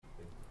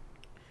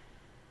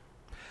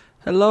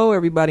Hello,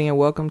 everybody, and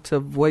welcome to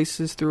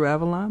Voices Through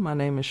Avalon. My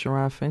name is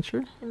Sharon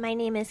Fincher. And my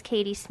name is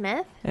Katie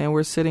Smith. And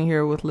we're sitting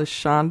here with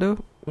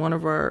LaShonda, one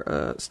of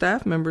our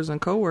staff members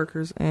and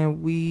coworkers,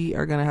 and we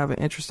are going to have an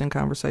interesting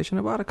conversation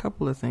about a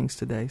couple of things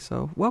today.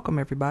 So welcome,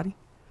 everybody.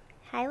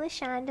 Hi,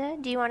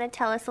 LaShonda. Do you want to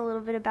tell us a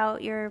little bit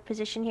about your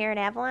position here at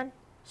Avalon?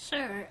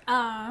 Sure.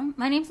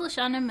 My name's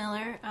LaShonda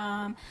Miller.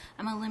 I'm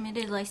a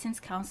limited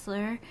licensed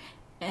counselor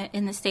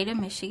in the state of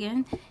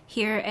Michigan.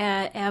 Here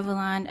at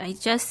Avalon, I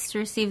just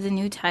received the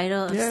new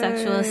title of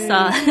sexual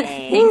assault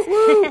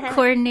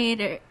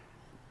coordinator,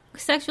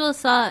 sexual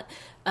assault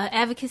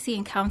advocacy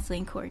and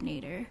counseling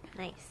coordinator.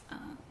 Nice.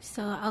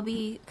 So I'll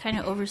be kind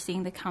of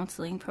overseeing the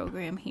counseling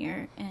program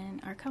here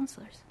and our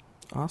counselors.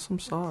 Awesome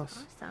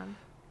sauce. Awesome.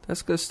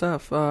 That's good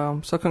stuff.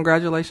 So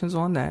congratulations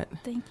on that.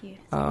 Thank you.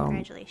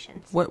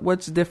 Congratulations.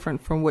 What's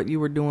different from what you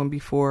were doing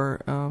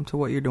before to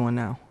what you're doing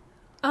now?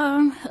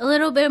 A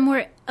little bit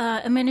more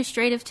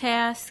administrative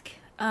task.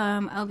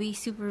 I'll be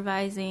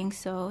supervising,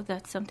 so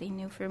that's something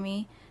new for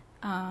me.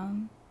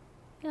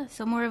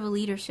 So more of a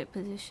leadership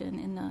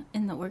position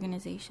in the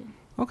organization.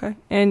 Okay.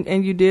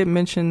 And you did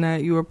mention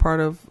that you were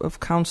part of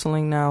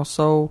counseling now.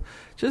 So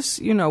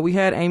just, we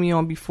had Amy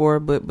on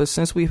before, but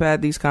since we've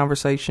had these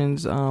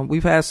conversations,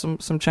 we've had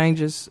some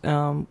changes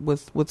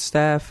with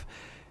staff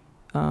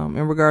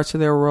in regards to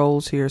their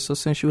roles here. So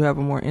since you have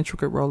a more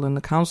intricate role in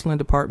the counseling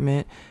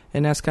department,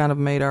 and that's kind of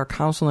made our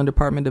counseling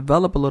department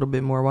develop a little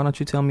bit more, why don't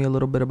you tell me a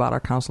little bit about our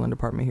counseling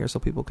department here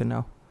so people can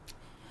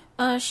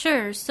know?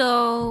 Sure.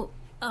 So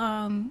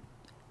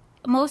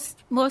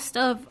most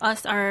of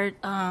us our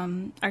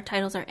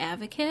titles are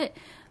advocate,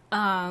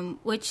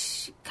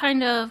 which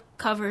kind of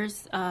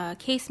covers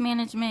case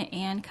management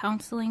and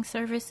counseling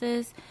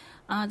services.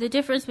 The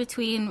difference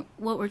between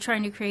what we're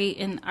trying to create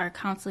in our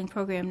counseling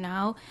program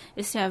now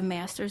is to have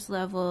master's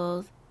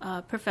level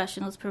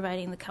professionals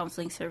providing the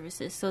counseling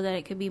services so that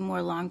it could be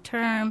more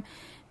long-term,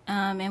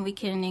 and we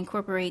can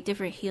incorporate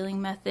different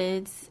healing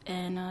methods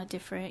and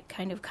different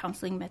kind of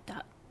counseling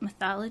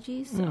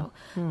methodologies. So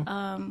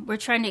we're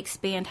trying to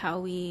expand how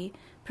we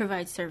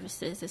provide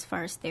services as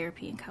far as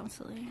therapy and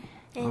counseling.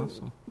 And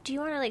Awesome. do you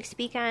want to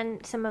speak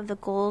on some of the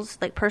goals,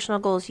 personal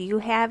goals you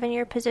have in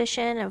your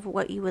position of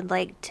what you would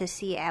like to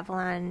see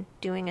Avalon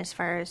doing as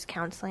far as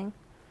counseling?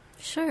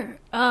 Sure.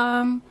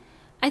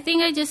 I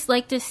think I just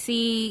like to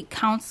see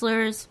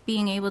counselors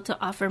being able to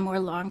offer more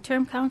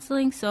long-term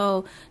counseling,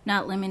 so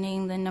not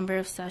limiting the number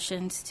of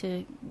sessions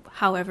to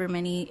however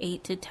many,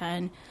 8 to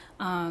 10,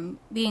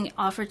 being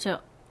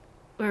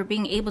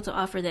able to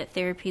offer that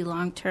therapy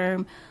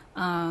long-term.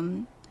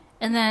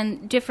 And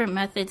then different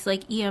methods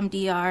like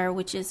EMDR,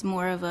 which is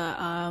more of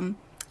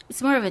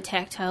a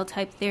tactile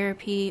type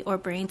therapy, or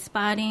brain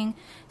spotting.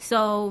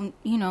 So,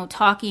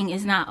 talking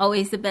is not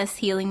always the best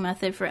healing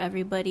method for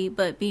everybody,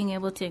 but being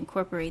able to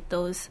incorporate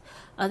those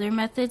other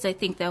methods, I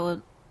think that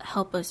will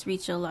help us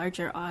reach a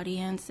larger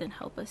audience and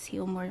help us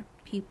heal more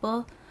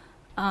people.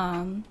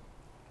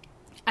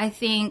 I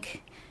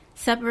think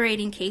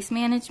separating case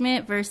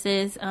management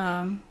versus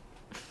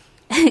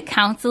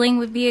counseling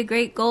would be a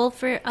great goal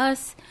for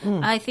us.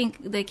 I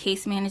think the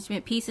case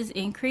management piece is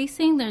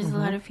increasing. There's a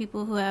lot of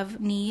people who have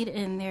need,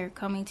 and they're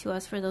coming to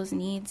us for those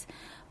needs.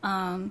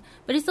 But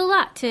it's a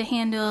lot to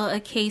handle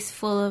a case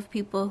full of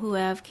people who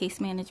have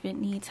case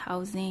management needs,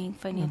 housing,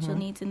 financial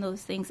needs, and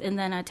those things. And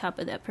then on top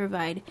of that,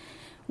 provide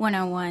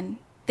one-on-one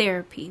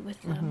therapy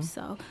with them.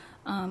 So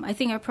I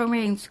think our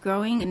program is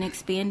growing and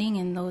expanding,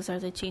 and those are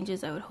the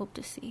changes I would hope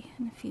to see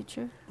in the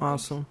future.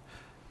 Awesome.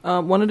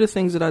 One of the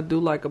things that I do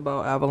like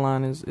about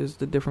Avalon is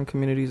the different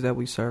communities that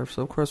we serve.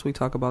 So, of course, we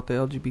talk about the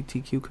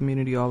LGBTQ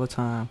community all the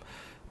time.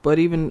 But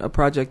even a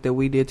project that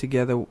we did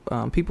together,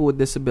 people with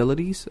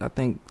disabilities. I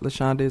think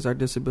LaShonda is our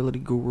disability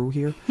guru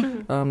here.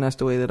 That's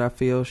the way that I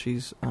feel. She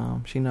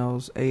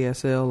knows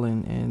ASL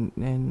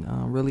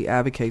and really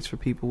advocates for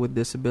people with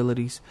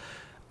disabilities.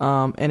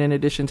 And in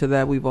addition to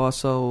that, we've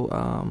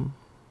also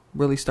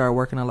really started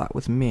working a lot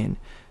with men.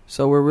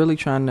 So we're really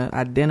trying to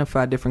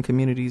identify different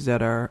communities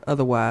that are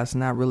otherwise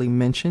not really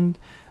mentioned.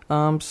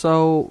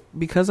 So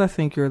because I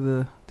think you're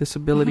the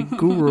disability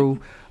guru,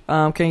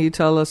 can you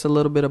tell us a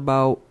little bit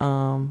about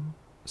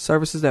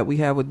services that we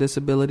have with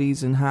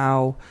disabilities and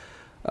how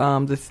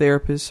the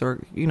therapists, or,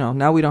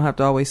 now we don't have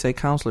to always say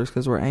counselors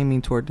because we're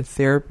aiming toward the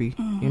therapy,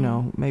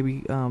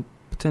 maybe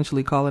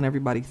potentially calling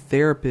everybody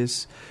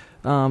therapists,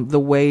 the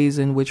ways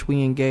in which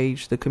we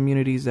engage the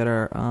communities that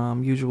are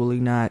usually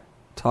not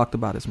talked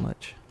about as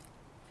much.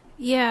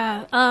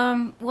 Yeah,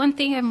 one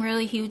thing I'm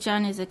really huge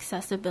on is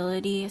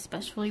accessibility,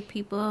 especially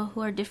people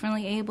who are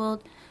differently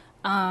abled.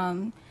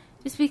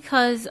 Just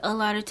because a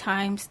lot of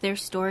times their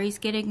stories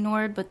get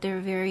ignored, but they're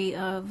a very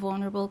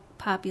vulnerable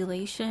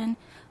population.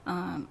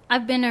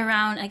 I've been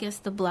around, I guess,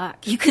 the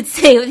block, you could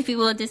say, with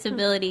people with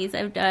disabilities.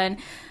 I've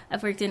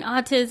worked in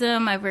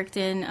autism, I've worked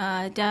in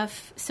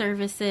deaf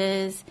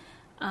services,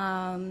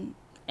 and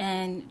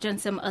done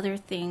some other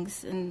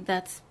things, and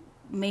that's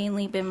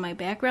mainly been my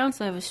background,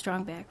 so I have a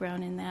strong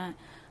background in that.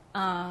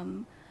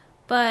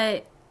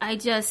 But I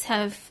just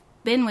have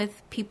been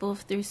with people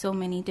through so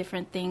many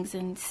different things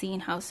and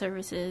seen how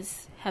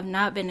services have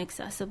not been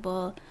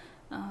accessible.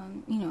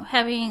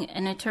 Having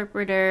an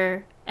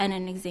interpreter and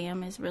an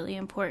exam is really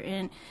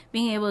important.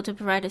 Being able to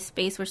provide a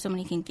space where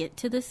somebody can get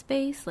to the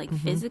space, like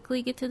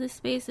physically get to the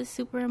space, is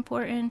super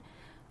important.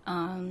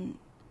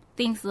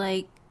 Things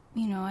like,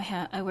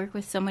 I work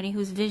with somebody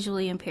who's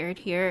visually impaired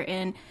here,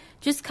 and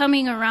just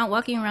walking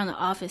around the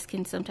office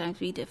can sometimes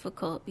be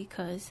difficult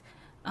because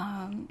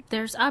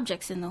there's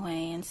objects in the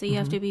way, and so you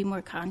have to be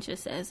more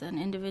conscious as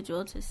an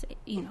individual to say,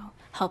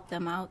 help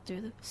them out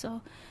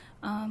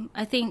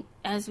I think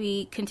as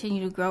we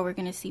continue to grow, we're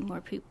going to see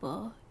more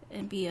people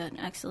and be an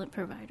excellent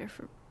provider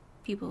for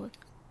people with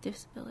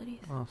disabilities.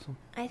 Awesome.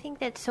 I think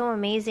that's so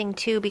amazing,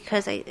 too,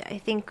 because I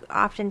think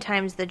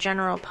oftentimes the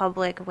general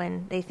public,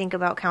 when they think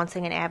about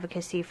counseling and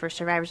advocacy for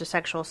survivors of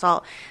sexual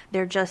assault,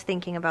 they're just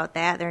thinking about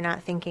that. They're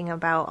not thinking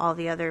about all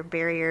the other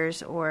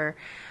barriers or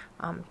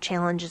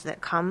challenges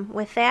that come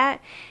with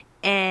that.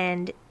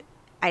 And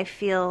I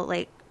feel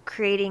like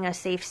creating a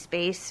safe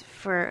space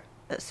for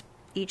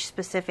each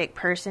specific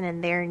person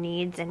and their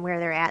needs and where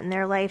they're at in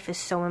their life is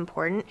so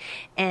important.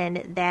 And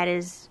that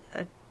is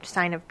a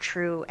sign of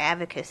true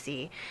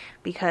advocacy,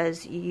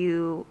 because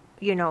you're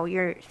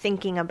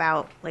thinking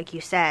about, like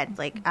you said,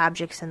 like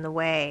objects in the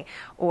way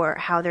or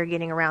how they're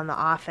getting around the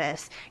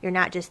office. You're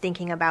not just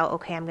thinking about,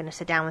 okay, I'm going to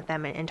sit down with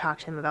them and talk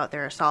to them about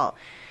their assault.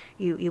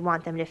 You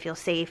want them to feel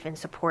safe and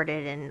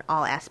supported in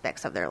all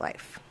aspects of their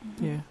life.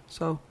 Yeah.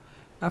 So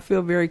I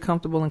feel very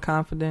comfortable and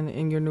confident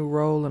in your new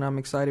role, and I'm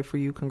excited for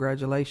you.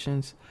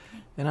 Congratulations.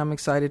 And I'm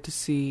excited to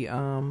see,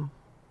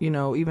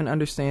 even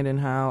understanding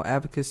how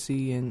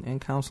advocacy and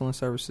counseling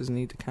services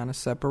need to kind of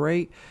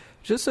separate,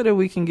 just so that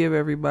we can give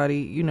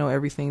everybody,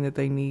 everything that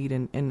they need,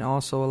 and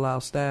also allow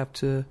staff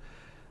to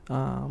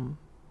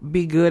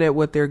be good at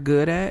what they're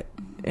good at,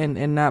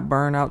 and not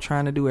burn out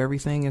trying to do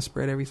everything and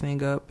spread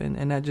everything up.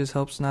 And that just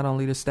helps not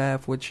only the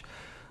staff, which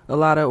a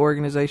lot of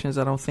organizations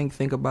I don't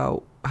think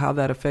about how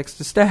that affects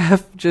the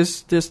staff,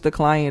 just the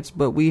clients,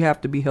 but we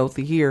have to be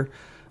healthy here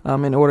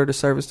in order to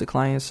service the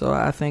clients. So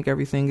I think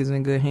everything is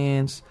in good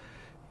hands.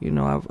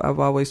 I've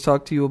always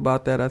talked to you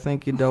about that. I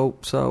think you're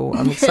dope. So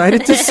I'm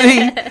excited to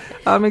see.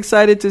 I'm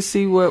excited to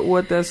see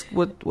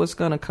what's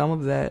going to come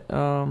of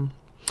that.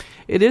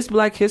 It is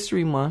Black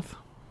History Month.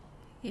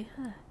 Yeah.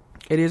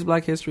 It is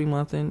Black History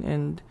Month,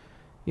 and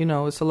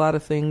it's a lot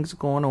of things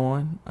going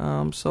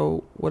on.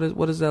 So what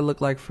does that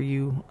look like for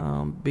you,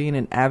 being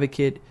an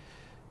advocate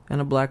and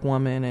a Black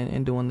woman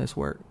and doing this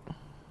work?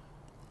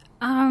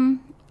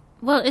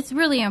 Well, it's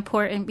really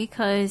important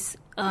because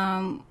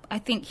I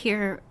think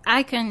here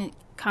I can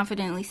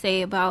confidently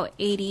say about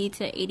 80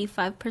 to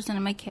 85%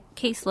 of my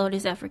caseload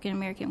is African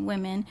American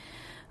women.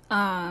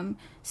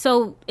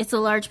 So it's a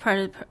large part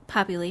of the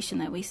population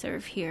that we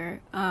serve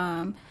here.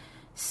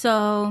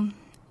 So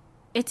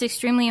it's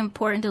extremely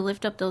important to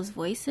lift up those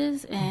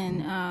voices,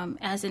 and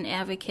as an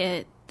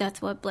advocate,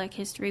 that's what Black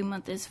History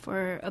Month is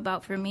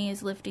about for me,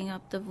 is lifting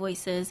up the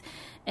voices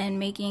and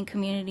making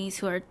communities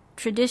who are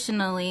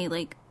traditionally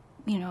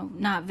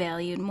not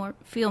valued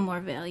feel more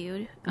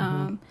valued.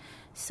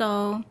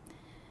 So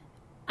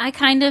I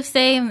kind of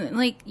say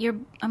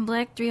I'm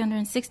Black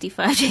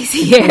 365 days a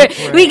year.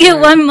 Right, we get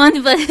 1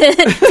 month but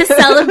to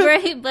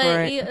celebrate, but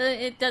right.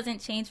 It doesn't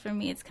change for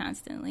me. It's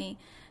constantly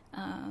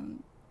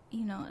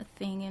a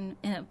thing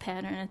and a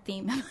pattern, a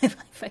theme in my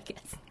life, I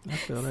guess. I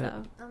feel that.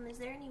 Is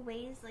there any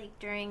ways,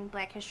 During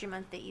Black History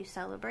Month, that you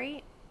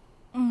celebrate?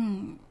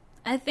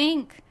 I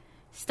think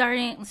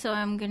so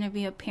I'm going to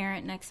be a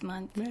parent next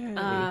month.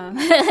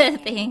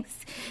 Thanks.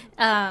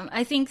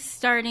 I think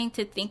starting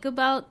to think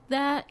about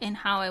that and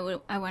how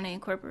I want to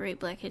incorporate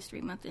Black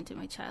History Month into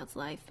my child's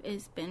life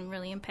has been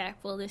really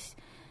impactful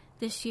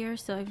this year.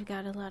 So I've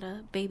got a lot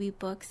of baby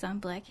books on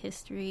Black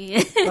history.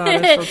 Oh,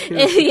 that's so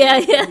cute.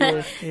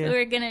 Yeah.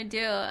 We're going to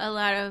do a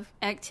lot of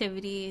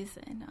activities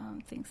and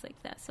things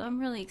like that. So I'm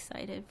really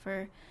excited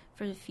for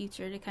the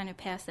future to kind of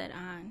pass that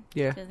on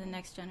to the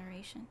next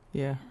generation.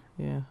 Yeah.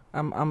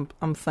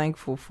 I'm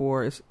thankful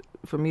for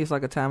me. It's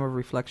like a time of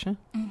reflection,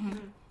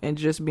 and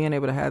just being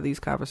able to have these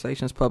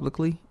conversations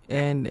publicly,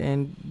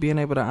 and being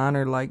able to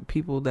honor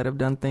people that have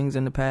done things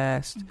in the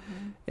past,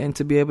 and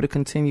to be able to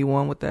continue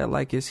on with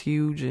that is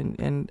huge.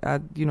 And I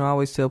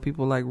always tell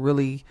people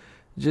really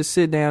just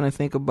sit down and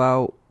think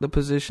about the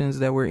positions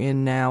that we're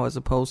in now as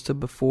opposed to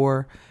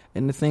before,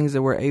 and the things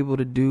that we're able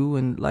to do,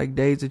 and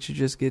days that you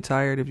just get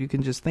tired. If you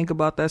can just think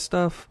about that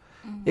stuff,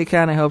 it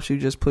kind of helps you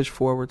just push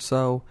forward.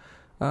 So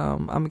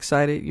I'm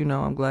excited.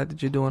 I'm glad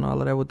that you're doing all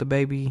of that with the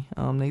baby.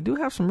 They do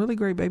have some really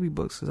great baby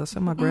books, because I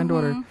sent my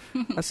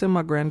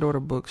granddaughter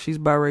books. She's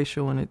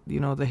biracial, and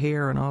the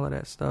hair and all of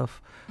that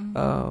stuff.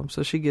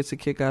 So she gets a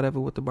kick out of it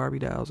with the Barbie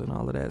dolls and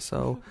all of that.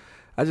 So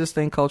I just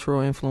think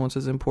cultural influence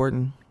is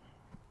important,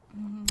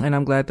 and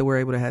I'm glad that we're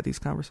able to have these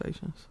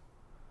conversations.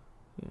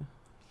 Yeah.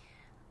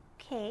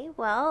 Okay,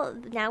 well,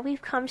 now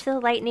we've come to the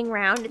lightning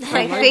round. It's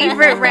my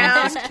favorite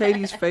round. It's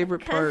Katie's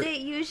favorite part. Because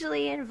it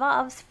usually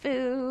involves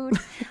food.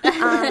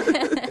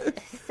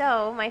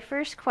 So my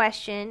first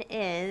question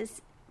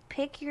is,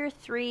 pick your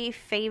 3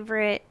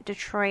 favorite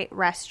Detroit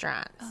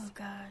restaurants. Oh,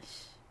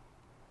 gosh.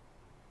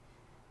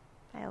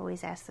 I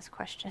always ask this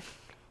question.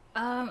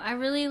 I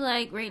really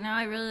like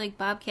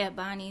Bobcat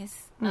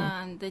Bonnie's,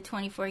 the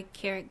 24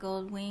 karat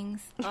gold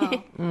wings.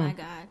 Oh my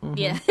God.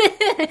 Yeah.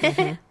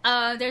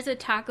 There's a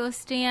taco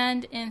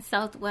stand in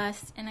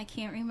Southwest, and I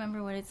can't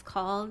remember what it's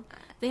called.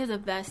 They have the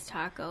best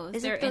tacos.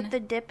 Is it the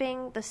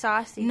dipping, the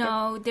sauce?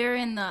 No, they're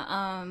in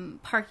the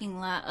parking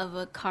lot of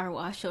a car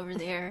wash over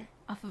there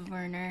off of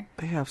Werner.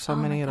 They have so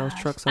many of those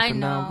trucks up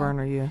and down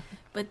Werner, yeah.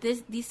 But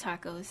these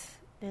tacos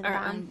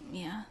are,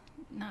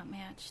 not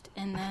matched.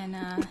 And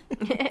then,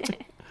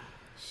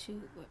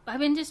 shoot, I've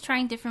been just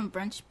trying different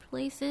brunch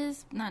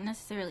places, not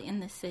necessarily in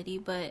the city,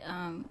 but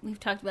we've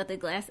talked about the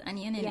Glass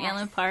Onion in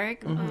Allen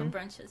Park.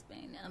 Brunch has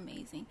been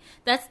amazing.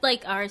 That's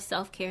like our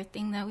self-care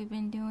thing that we've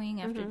been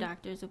doing after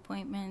doctor's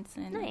appointments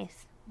and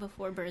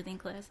before birthing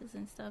classes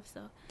and stuff.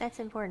 So that's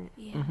important.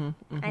 Yeah.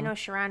 I know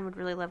Sharon would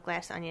really love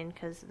Glass Onion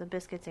because the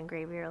biscuits and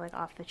gravy are like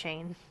off the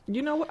chain.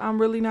 You know what? I'm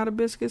really not a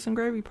biscuits and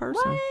gravy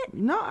person. What?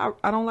 No,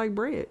 I don't like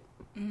bread.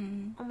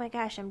 Oh my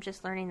gosh, I'm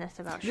just learning this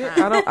about Sharon.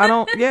 I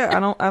don't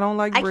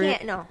like bread. I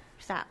can't. No,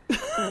 stop.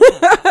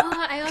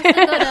 I also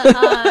go to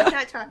I'm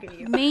not talking to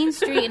you. Main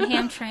Street in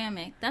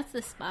Hamtramck. That's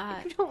the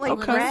spot. You don't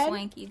like bread?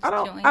 Swanky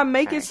joint. I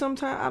make it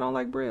sometimes. I don't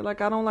like bread.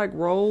 Like I don't like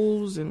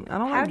rolls and I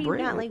don't like bread. How do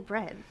you not like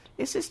bread?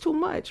 It's just too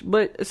much.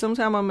 But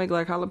sometimes I make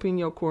like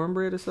jalapeno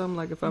cornbread or something.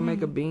 Like if I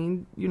make a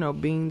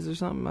beans or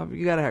something,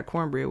 you gotta have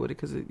cornbread with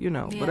it because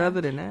But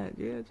other than that,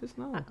 just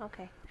no.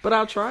 Okay. But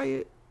I'll try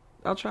it.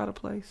 I'll try the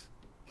place.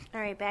 All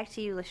right, back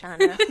to you,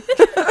 LaShonda.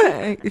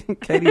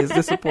 Katie is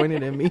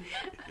disappointed in me.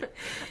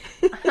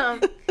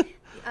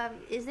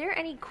 Is there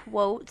any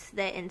quotes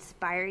that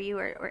inspire you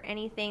or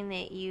anything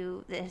that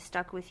has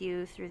stuck with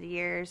you through the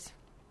years,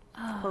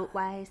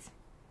 quote-wise?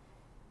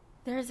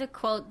 There's a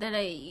quote that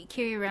I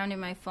carry around in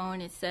my phone.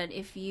 It said,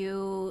 if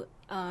you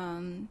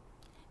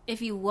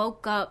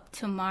woke up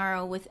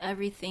tomorrow with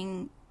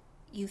everything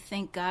you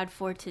thank God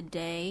for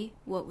today,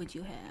 what would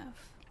you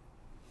have?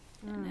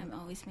 And that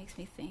always makes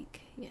me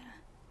think,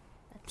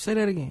 Say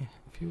that again.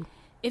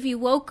 If you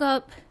woke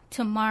up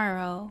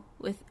tomorrow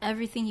with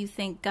everything you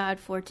thank God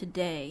for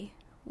today,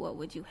 what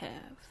would you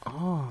have?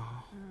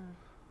 Oh.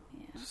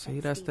 Yeah. See,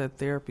 that's that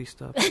therapy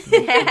stuff. She's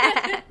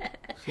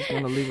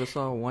going to leave us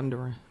all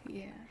wondering.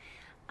 Yeah.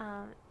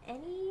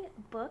 Any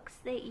books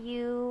that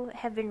you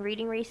have been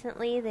reading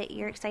recently that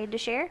you're excited to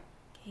share?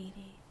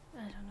 Katie,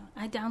 I don't know.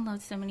 I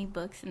download so many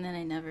books and then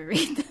I never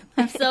read them.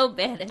 I'm so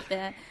bad at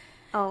that.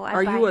 Oh,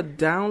 Are you a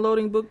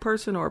downloading book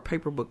person or a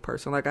paper book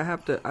person? Like I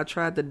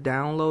tried to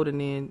download and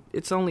then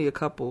it's only a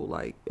couple,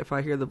 like if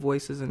I hear the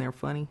voices and they're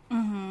funny.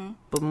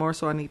 But more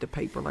so I need the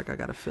paper, like I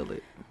got to feel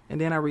it. And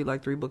then I read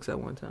like 3 books at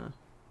one time.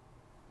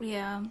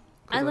 Yeah.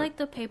 I like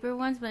the paper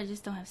ones, but I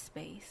just don't have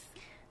space.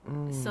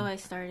 So I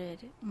started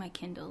my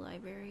Kindle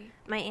library.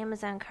 My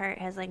Amazon cart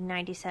has like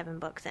 97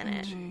 books in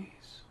it.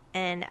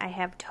 And I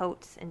have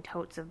totes and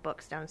totes of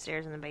books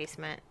downstairs in the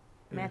basement.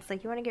 Matt's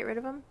like, you want to get rid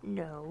of them?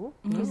 No.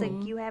 He's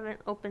like, you haven't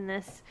opened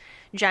this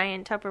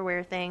giant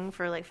Tupperware thing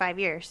for like 5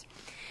 years.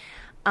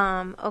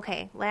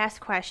 Okay, last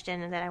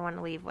question that I want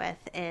to leave with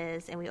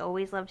is, and we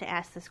always love to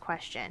ask this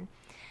question.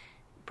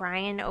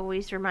 Brian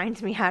always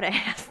reminds me how to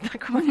ask the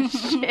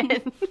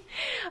question.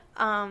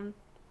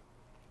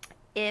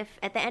 If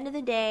at the end of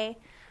the day,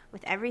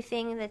 with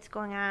everything that's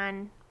going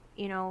on,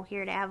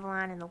 here at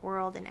Avalon and the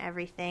world and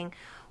everything,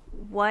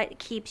 what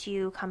keeps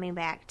you coming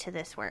back to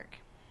this work?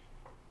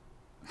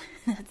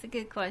 That's a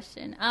good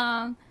question.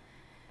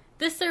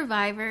 The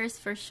survivors,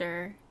 for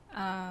sure.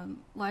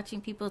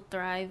 Watching people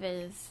thrive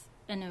is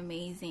an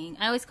amazing.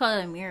 I always call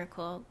it a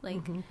miracle.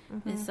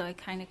 And so I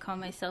kind of call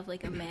myself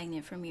like a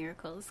magnet for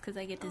miracles because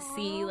I get to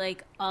see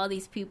like all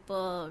these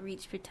people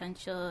reach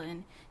potential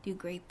and do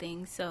great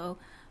things. So,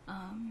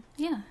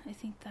 I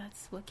think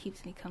that's what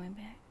keeps me coming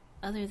back.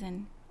 Other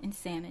than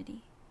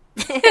insanity.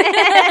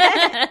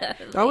 I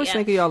always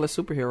think of y'all as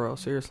superheroes,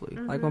 seriously.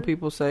 Like when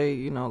people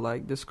say,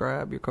 like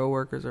describe your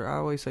coworkers, or I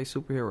always say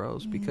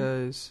superheroes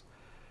because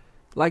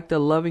like the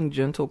loving,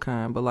 gentle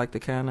kind, but like the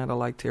kind that'll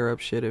like tear up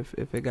shit if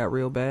it got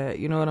real bad.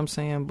 You know what I'm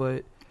saying?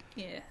 But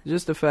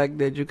just the fact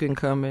that you can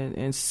come in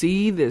and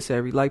see this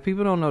like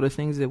people don't know the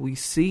things that we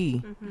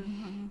see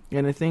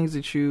and the things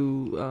that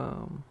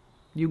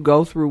you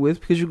go through with,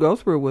 because you go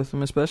through it with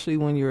them, especially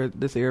when you're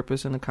the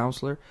therapist and the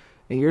counselor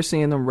and you're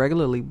seeing them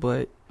regularly,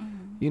 but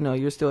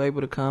you're still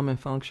able to come and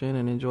function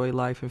and enjoy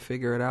life and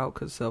figure it out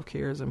because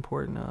self-care is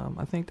important.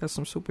 I think that's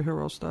some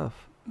superhero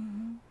stuff.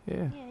 Yeah,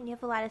 and you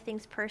have a lot of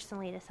things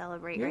personally to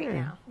celebrate right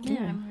now.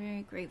 Yeah, I'm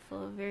very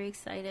grateful, very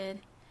excited.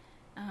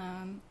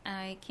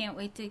 I can't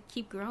wait to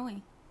keep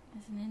growing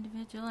as an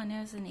individual and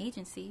as an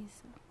agency.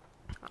 So.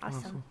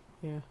 Awesome.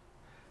 Yeah.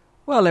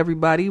 Well,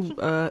 everybody,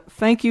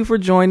 thank you for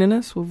joining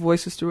us with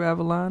Voices Through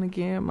Avalon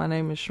again. My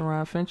name is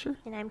Sharon Fincher.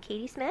 And I'm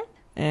Katie Smith.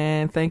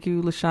 And thank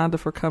you, LaShonda,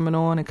 for coming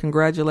on. And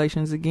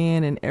congratulations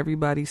again. And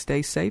everybody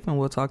stay safe, and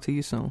we'll talk to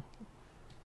you soon.